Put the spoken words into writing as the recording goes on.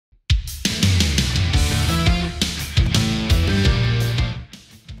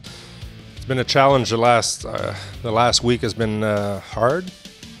been a challenge. The last week has been hard.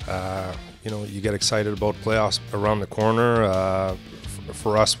 You get excited about playoffs around the corner.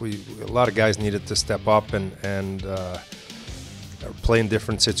 For us, a lot of guys needed to step up and play in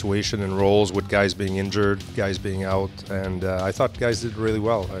different situations and roles, with guys being injured, guys being out, and I thought guys did really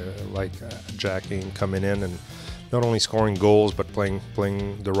well. Like Jackie coming in and not only scoring goals but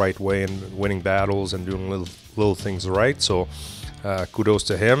playing the right way and winning battles and doing little things right. So kudos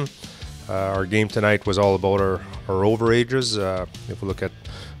to him. Our game tonight was all about our overages. If we look at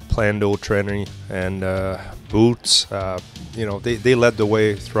Plando, Trenny, and Boots, they led the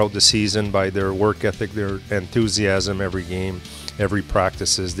way throughout the season by their work ethic, their enthusiasm every game, every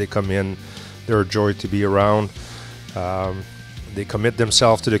practices. They come in, they're a joy to be around. They commit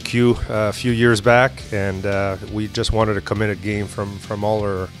themselves to the queue a few years back, and we just wanted a committed game from all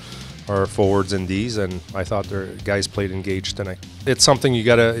our forwards and Ds, and I thought their guys played engaged tonight. It's something you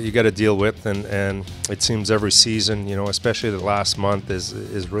gotta deal with, and it seems every season, especially the last month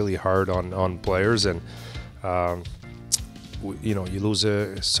is really hard on players, and you lose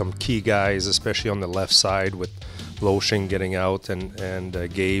some key guys, especially on the left side with Loshing getting out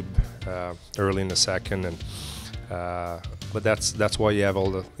and Gabe early in the second, and but that's why you have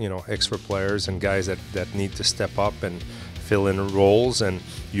all the extra players and guys that need to step up and fill in roles, and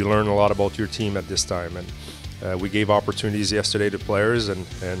you learn a lot about your team at this time. And we gave opportunities yesterday to players,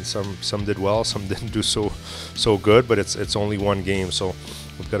 and some did well, some didn't do so good. But it's only one game, so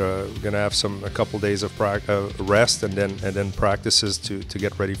we're gonna have a couple days of rest, and then practices to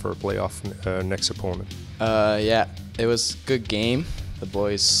get ready for a playoff next opponent. Yeah, it was a good game. The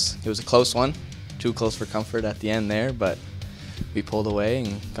boys, it was a close one, too close for comfort at the end there, but we pulled away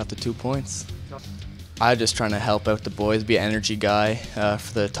and got the 2 points. I'm just trying to help out the boys, be an energy guy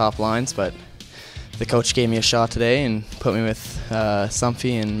for the top lines, but the coach gave me a shot today and put me with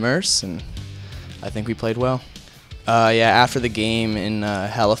Sumphy and Merce, and I think we played well. Yeah, after the game in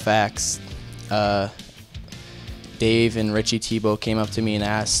Halifax, Dave and Richie Tebow came up to me and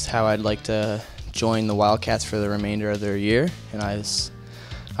asked how I'd like to join the Wildcats for the remainder of their year, and I was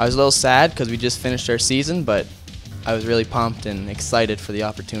a little sad because we just finished our season, but I was really pumped and excited for the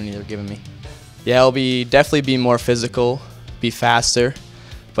opportunity they're giving me. Yeah, I'll definitely be more physical, be faster,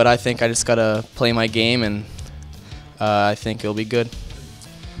 but I think I just gotta play my game, and I think it'll be good.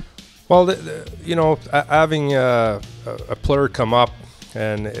 Well, having a player come up,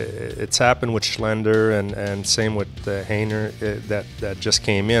 and it's happened with Schlender and same with Hainer that just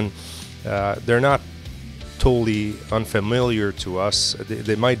came in. They're not totally unfamiliar to us.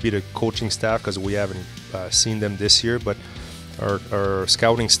 They might be the coaching staff because we haven't seen them this year, but our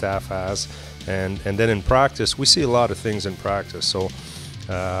scouting staff has. And then in practice, we see a lot of things in practice. So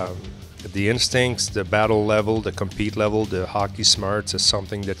the instincts, the battle level, the compete level, the hockey smarts is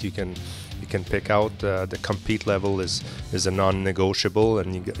something that you can pick out. The compete level is a non-negotiable,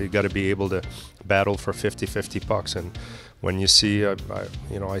 and you got to be able to battle for 50-50 pucks. And when you see,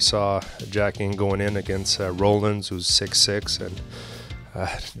 I saw Jackie going in against Rollins, who's 6'6", and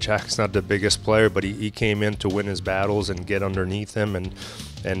Jack's not the biggest player, but he came in to win his battles and get underneath him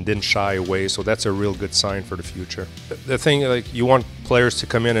and didn't shy away. So that's a real good sign for the future. The thing, like, you want players to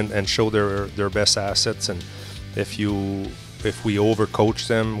come in and show their best assets, and if we overcoach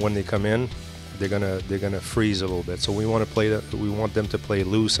them when they come in, they're gonna freeze a little bit. So we want them to play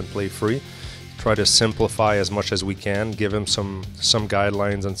loose and play free. Try to simplify as much as we can, give them some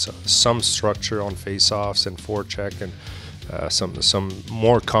guidelines and some structure on face-offs and forecheck, and some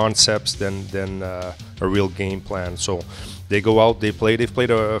more concepts than a real game plan. So they go out, they play. They've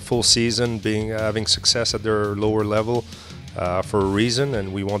played a full season, having success at their lower level for a reason,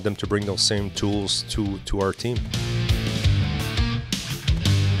 and we want them to bring those same tools to our team.